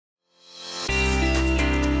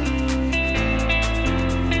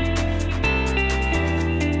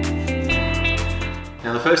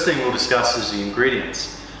first thing we'll discuss is the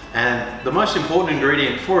ingredients. And the most important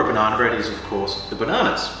ingredient for a banana bread is, of course, the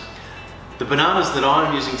bananas. The bananas that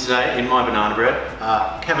I'm using today in my banana bread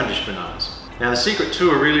are Cavendish bananas. Now the secret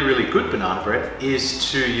to a really good banana bread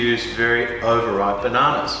is to use very overripe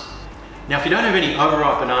bananas. Now if you don't have any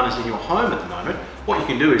overripe bananas in your home at the moment, what you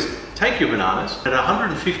can do is take your bananas at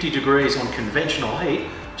 150 degrees on conventional heat,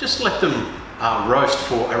 just let them roast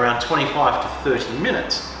for around 25 to 30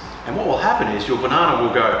 minutes. And what will happen is your banana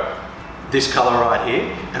will go this color right here,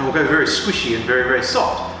 and it will go very squishy and very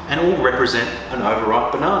soft, and it will represent an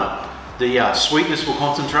overripe banana. The sweetness will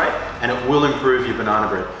concentrate and it will improve your banana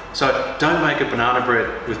bread. So don't make a banana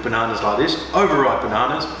bread with bananas like this, overripe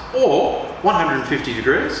bananas, or 150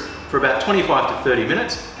 degrees for about 25 to 30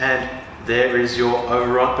 minutes, and there is your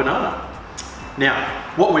overripe banana. Now,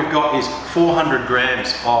 what we've got is 400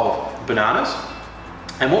 grams of bananas,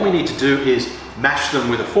 and what we need to do is mash them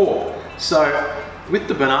with a fork. So with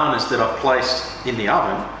the bananas that I've placed in the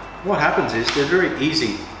oven, what happens is they're very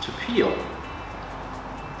easy to peel.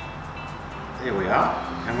 There we are,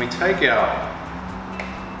 and we take our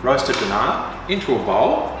roasted banana into a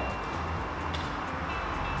bowl,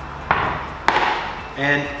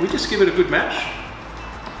 and we just give it a good mash.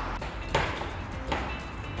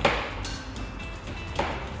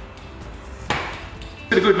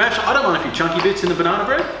 A good mash. I don't want a few chunky bits in the banana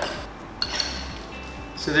bread.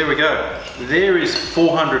 So there we go. There is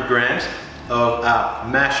 400 grams of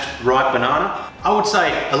mashed ripe banana. I would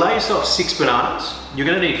say allow yourself 6 bananas. You're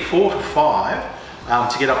going to need 4 to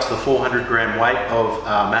 5 to get up to the 400 gram weight of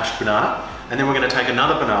mashed banana. And then we're going to take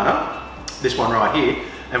another banana, this one right here,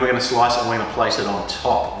 and we're going to slice it and we're going to place it on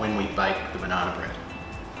top when we bake the banana bread.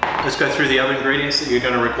 Let's go through the other ingredients that you're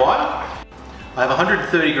going to require. I have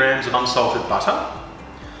 130 grams of unsalted butter.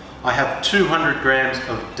 I have 200 grams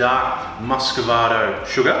of dark muscovado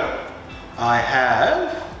sugar. I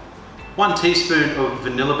have 1 teaspoon of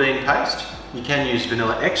vanilla bean paste. You can use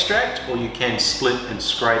vanilla extract, or you can split and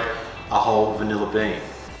scrape a whole vanilla bean.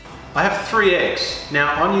 I have 3 eggs.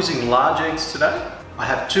 Now I'm using large eggs today. I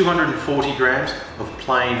have 240 grams of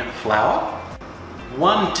plain flour,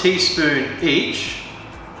 1 teaspoon each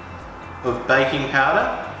of baking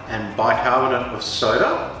powder and bicarbonate of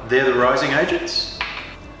soda. They're the rising agents.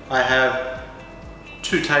 I have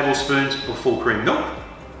 2 tablespoons of full cream milk.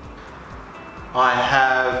 I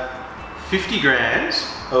have 50 grams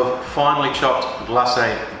of finely chopped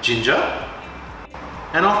glacé ginger.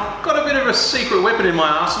 And I've got a bit of a secret weapon in my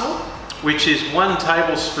arsenal, which is 1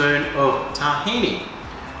 tablespoon of tahini.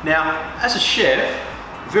 Now, as a chef,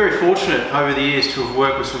 very fortunate over the years to have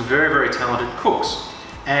worked with some very talented cooks.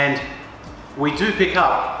 And we do pick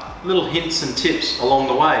up little hints and tips along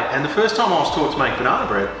the way. And the first time I was taught to make banana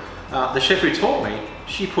bread, the chef who taught me,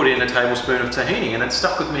 she put in a tablespoon of tahini, and it's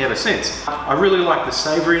stuck with me ever since. I really like the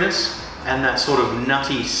savouriness and that sort of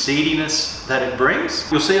nutty seediness that it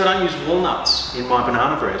brings. You'll see I don't use walnuts in my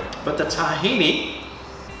banana bread, but the tahini,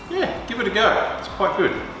 yeah, give it a go. It's quite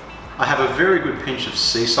good. I have a very good pinch of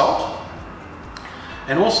sea salt.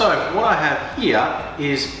 And also what I have here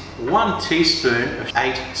is 1 teaspoon of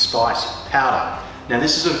 8 spice powder. Now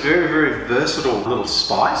this is a very versatile little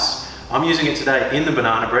spice. I'm using it today in the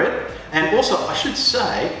banana bread. And also I should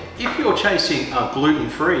say, if you're chasing a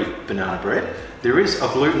gluten-free banana bread, there is a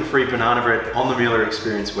gluten-free banana bread on the Miele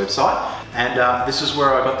Experience website. And this is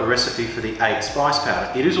where I got the recipe for the 8 spice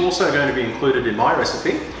powder. It is also going to be included in my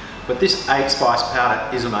recipe, but this 8 spice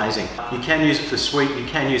powder is amazing. You can use it for sweet, you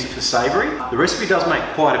can use it for savoury. The recipe does make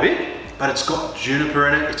quite a bit, but it's got juniper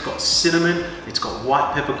in it, it's got cinnamon, it's got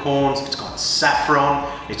white peppercorns, it's got saffron,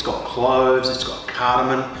 it's got cloves, it's got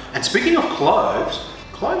cardamom. And speaking of cloves,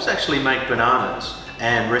 cloves actually make bananas,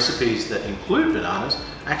 and recipes that include bananas,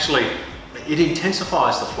 actually, it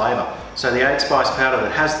intensifies the flavour. So the 8 spice powder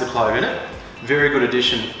that has the clove in it, very good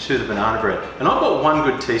addition to the banana bread. And I've got 1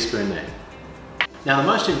 good teaspoon there. Now the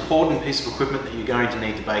most important piece of equipment that you're going to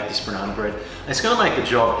need to bake this banana bread, and it's going to make the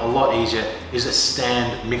job a lot easier, is a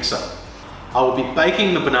stand mixer. I will be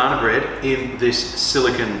baking the banana bread in this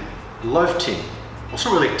silicon loaf tin. Well, it's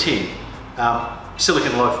not really a tin,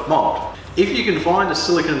 silicon loaf mold. If you can find a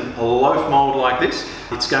silicon loaf mold like this,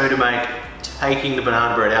 it's going to make taking the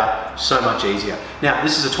banana bread out so much easier. Now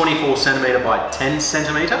this is a 24 centimeter by 10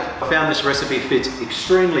 centimeter. I found this recipe fits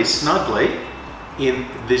extremely snugly in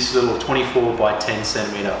this little 24 by 10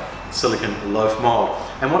 centimeter silicon loaf mold.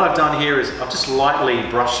 And what I've done here is I've just lightly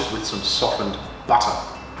brushed it with some softened butter.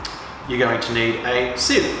 You're going to need a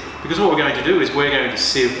sieve, because what we're going to do is we're going to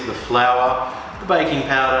sieve the flour, the baking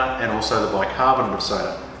powder, and also the bicarbonate of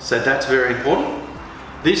soda. So that's very important.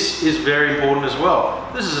 This is very important as well.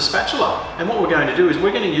 This is a spatula, and what we're going to do is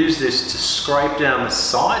we're going to use this to scrape down the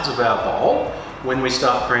sides of our bowl when we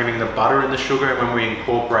start creaming the butter and the sugar and when we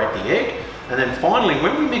incorporate the egg. And then finally,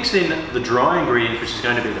 when we mix in the dry ingredients, which is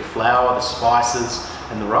going to be the flour, the spices,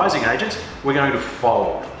 and the rising agents, we're going to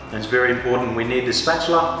fold. And it's very important, we need the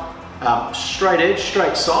spatula, straight edge,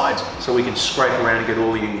 straight sides, so we can scrape around and get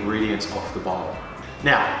all the ingredients off the bowl.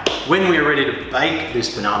 Now, when we're ready to bake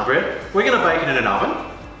this banana bread, we're going to bake it in an oven.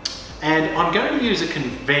 And I'm going to use a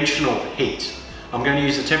conventional heat. I'm going to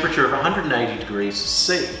use a temperature of 180 degrees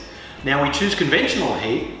C. Now we choose conventional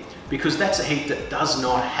heat because that's a heat that does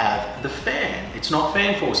not have the fan. It's not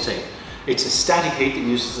fan forced heat. It's a static heat that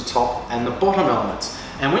uses the top and the bottom elements.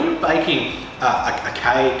 And when you're baking a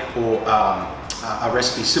cake or a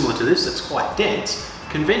recipe similar to this that's quite dense,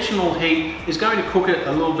 conventional heat is going to cook it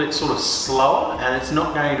a little bit sort of slower, and it's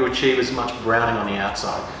not going to achieve as much browning on the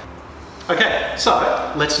outside. Okay,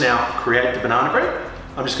 so let's now create the banana bread.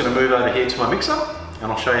 I'm just going to move over here to my mixer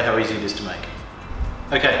and I'll show you how easy it is to make.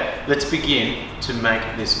 Okay, let's begin to make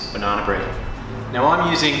this banana bread. Now I'm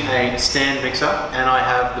using a stand mixer and I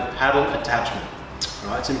have the paddle attachment.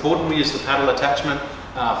 All right, it's important we use the paddle attachment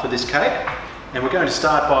for this cake, and we're going to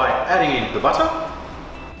start by adding in the butter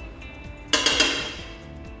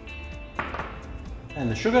and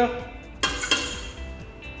the sugar,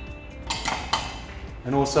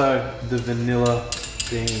 and also the vanilla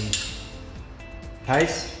bean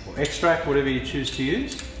paste or extract, whatever you choose to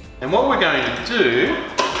use. And what we're going to do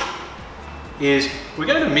is we're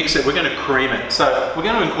going to mix it, we're going to cream it. So we're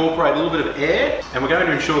going to incorporate a little bit of air, and we're going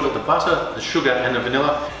to ensure that the butter, the sugar and the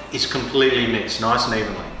vanilla is completely mixed nice and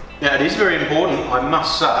evenly. Now it is very important, I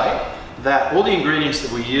must say, that all the ingredients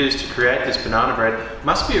that we use to create this banana bread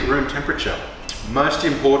must be at room temperature. Most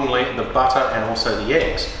importantly, the butter and also the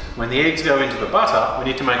eggs. When the eggs go into the butter,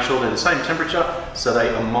 we need to make sure they're the same temperature so they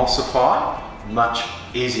emulsify much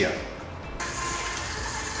easier.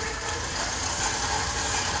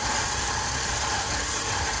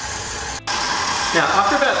 Now,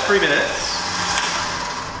 after about 3 minutes,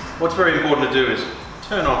 what's very important to do is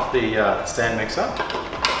turn off the stand mixer,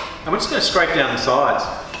 and we're just going to scrape down the sides,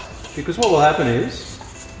 because what will happen is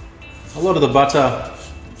a lot of the butter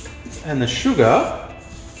and the sugar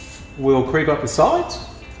will creep up the sides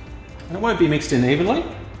and it won't be mixed in evenly.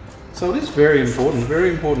 So it is very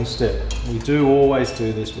important step. We do always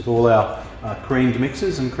do this with all our creamed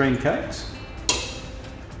mixes and creamed cakes.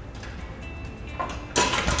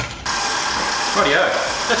 Rightio,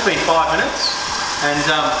 that's been 5 minutes and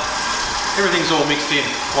everything's all mixed in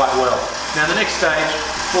quite well. Now the next stage,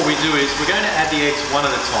 what we do is we're going to add the eggs one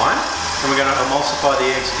at a time, and we're going to emulsify the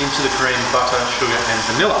eggs into the cream, butter, sugar and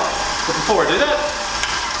vanilla. But before I do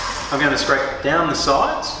that, I'm going to scrape down the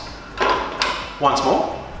sides once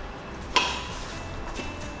more.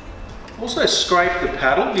 Also scrape the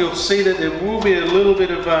paddle. You'll see that there will be a little bit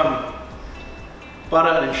of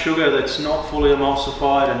butter and sugar that's not fully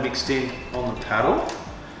emulsified and mixed in on the paddle.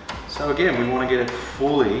 So again, we want to get it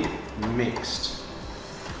fully mixed.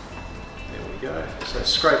 There we go. So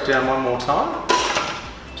scrape down one more time.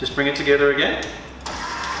 Just bring it together again.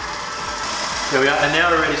 There we are, and now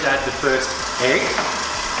we're ready to add the first egg.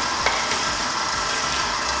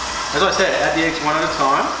 As I said, add the eggs one at a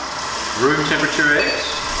time. Room temperature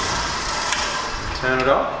eggs. Turn it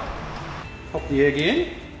off. Pop the egg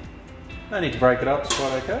in. No need to break it up, it's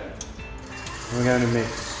quite okay. And we're going to mix.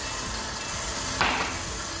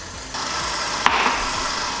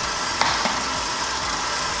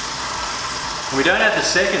 And we don't add the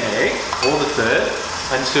second egg, or the third,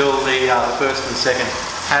 until the first and second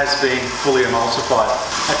has been fully emulsified.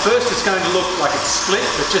 At first it's going to look like it's split,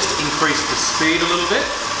 but just increase the speed a little bit.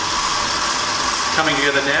 Coming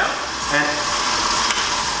together now, and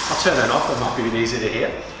I'll turn that off, it might be a bit easier to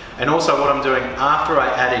hear. And also what I'm doing after I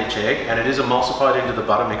add each egg, and it is emulsified into the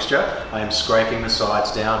butter mixture, I am scraping the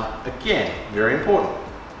sides down again, very important.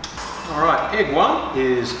 Alright, egg one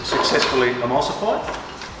is successfully emulsified.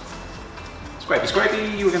 Scrapey,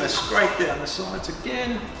 scrapey, we're going to scrape down the sides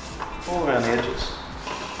again, all around the edges.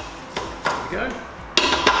 There we go.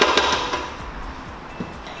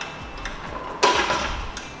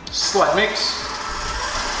 Slight mix.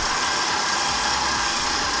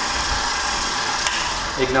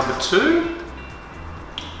 Egg number two.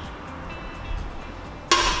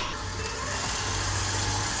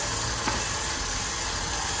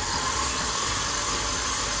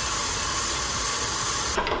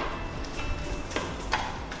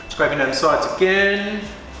 Scraping down the sides again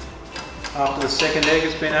after the second egg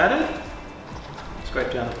has been added.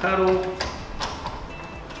 Scrape down the paddle.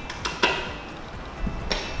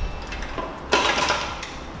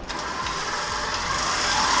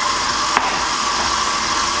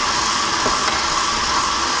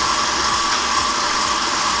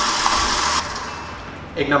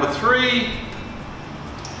 number 3.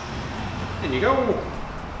 In you go.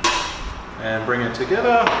 And bring it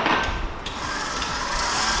together.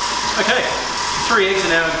 Okay, 3 eggs are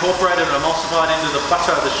now incorporated and emulsified into the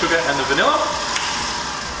butter, the sugar and the vanilla.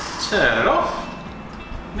 Turn it off.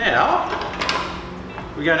 Now,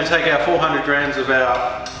 we're going to take our 400 grams of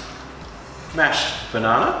our mashed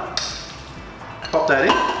banana, pop that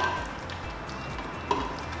in.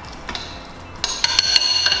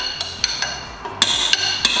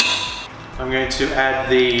 I'm going to add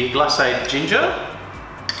the glacéed ginger,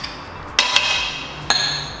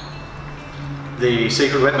 the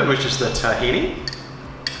secret weapon, which is the tahini.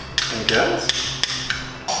 There it goes.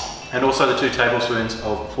 And also the 2 tablespoons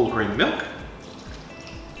of full cream milk.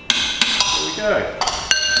 There we go.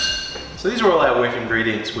 So these are all our wet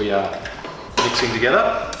ingredients we are mixing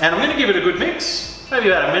together. And I'm going to give it a good mix, maybe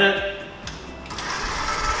about a minute.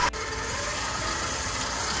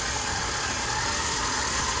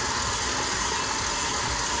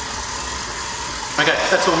 Okay,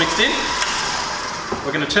 that's all mixed in.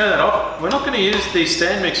 We're going to turn that off. We're not going to use the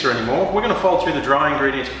stand mixer anymore. We're going to fold through the dry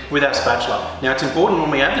ingredients with our spatula. Now it's important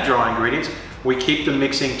when we add the dry ingredients, we keep the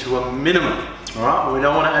mixing to a minimum. All right, we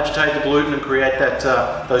don't want to agitate the gluten and create that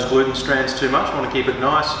those gluten strands too much. We want to keep it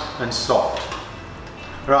nice and soft.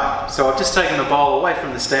 Right, so I've just taken the bowl away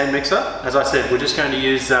from the stand mixer. As I said, we're just going to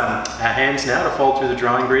use our hands now to fold through the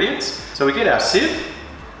dry ingredients. So we get our sieve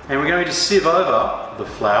and we're going to sieve over the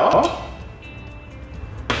flour,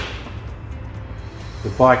 the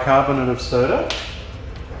bicarbonate of soda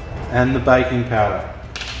and the baking powder.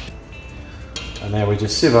 And now we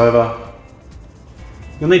just sieve over.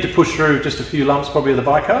 You'll need to push through just a few lumps probably of the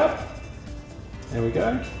bicarb. There we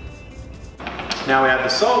go. Now we add the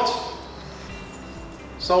salt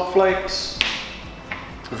flakes,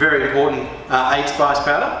 a very important 8 spice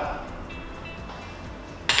powder.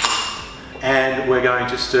 And we're going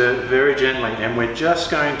to stir very gently and we're just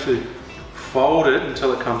going to fold it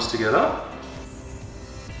until it comes together.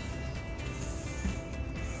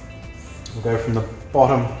 We'll go from the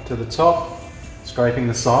bottom to the top, scraping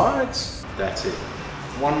the sides. That's it.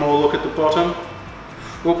 One more look at the bottom.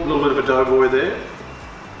 Oop, a little bit of a doughboy there.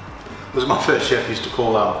 It was my first chef used to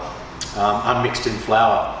call unmixed in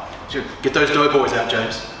flour. Get those doughboys out,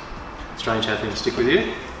 James. Strange how things stick with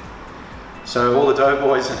you. So all the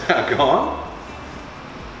doughboys are gone.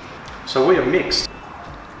 So we are mixed.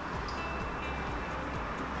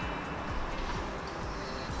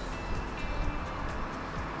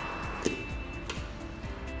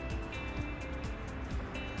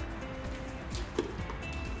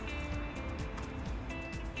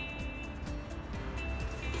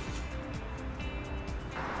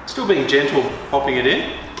 Still being gentle, popping it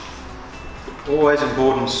in. Always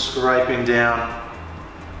important scraping down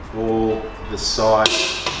all the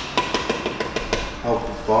sides of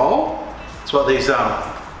the bowl. That's what these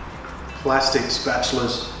plastic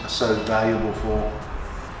spatulas are so valuable for.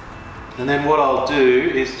 And then what I'll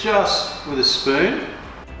do is just with a spoon,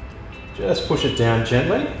 just push it down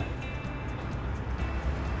gently.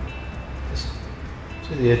 Just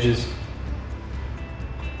to the edges.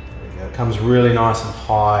 It comes really nice and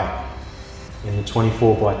high in the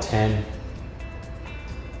 24 by 10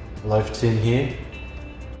 loaf tin here,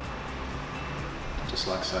 just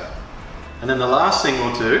like so. And then the last thing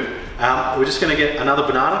we'll do, we're just going to get another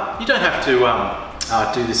banana. You don't have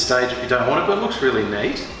to do this stage if you don't want it, but it looks really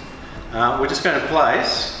neat. We're just going to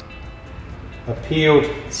place a peeled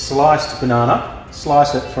sliced banana,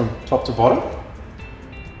 slice it from top to bottom,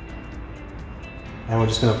 and we're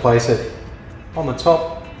just going to place it on the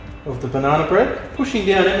top of the banana bread, pushing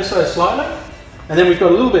down ever so slightly. And then we've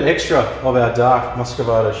got a little bit extra of our dark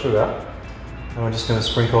muscovado sugar, and we're just going to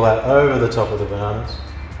sprinkle that over the top of the bananas.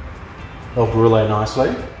 They'll brulee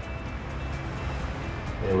nicely.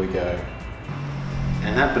 There we go.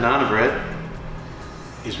 And that banana bread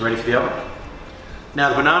is ready for the oven. Now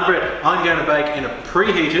the banana bread I'm going to bake in a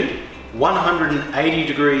preheated 180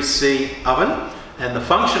 degrees C oven, and the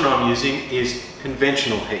function I'm using is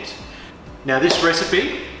conventional heat. Now this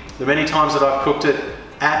recipe, the many times that I've cooked it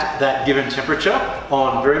at that given temperature,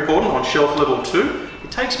 very important, on shelf level 2,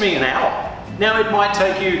 it takes me an hour. Now it might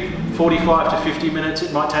take you 45 to 50 minutes,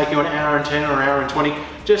 it might take you an hour and 10 or an hour and 20,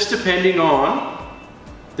 just depending on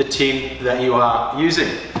the tin that you are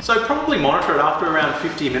using. So probably monitor it after around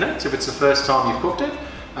 50 minutes if it's the first time you've cooked it,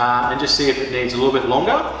 and just see if it needs a little bit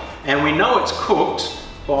longer. And we know it's cooked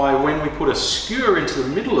by when we put a skewer into the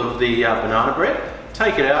middle of the banana bread,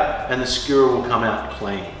 take it out and the skewer will come out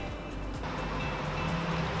clean.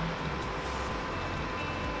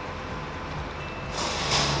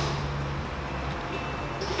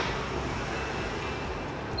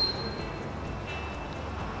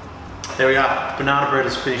 There we are, banana bread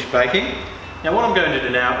is finished baking. Now what I'm going to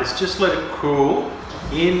do now is just let it cool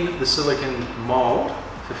in the silicone mold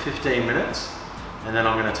for 15 minutes, and then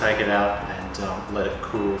I'm going to take it out and let it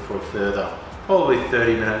cool for a further probably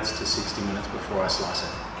 30 minutes to 60 minutes before I slice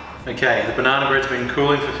it. Okay, the banana bread's been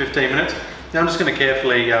cooling for 15 minutes. Now I'm just going to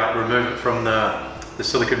carefully remove it from the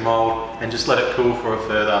silicone mold and just let it cool for a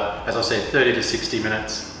further, as I said, 30 to 60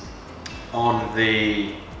 minutes on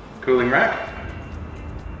the cooling rack.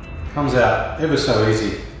 Comes out ever so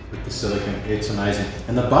easy with the silicone, it's amazing.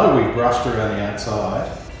 And the butter we brushed around the outside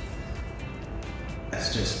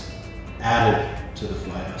has just added to the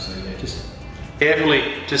flavour. So yeah, just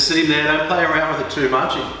carefully, just sitting there, don't play around with it too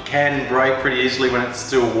much. It can break pretty easily when it's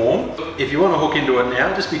still warm. If you want to hook into it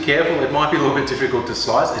now, just be careful. It might be a little bit difficult to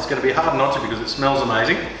slice. It's going to be hard not to because it smells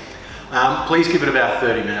amazing. Please give it about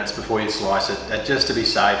 30 minutes before you slice it, just to be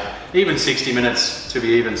safe. Even 60 minutes to be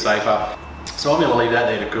even safer. So I'm going to leave that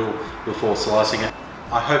there to cool before slicing it.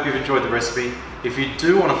 I hope you've enjoyed the recipe. If you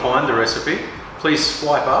do want to find the recipe, please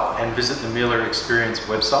swipe up and visit the Miele Experience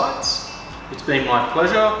websites. It's been my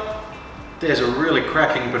pleasure. There's a really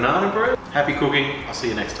cracking banana bread. Happy cooking. I'll see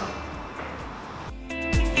you next time.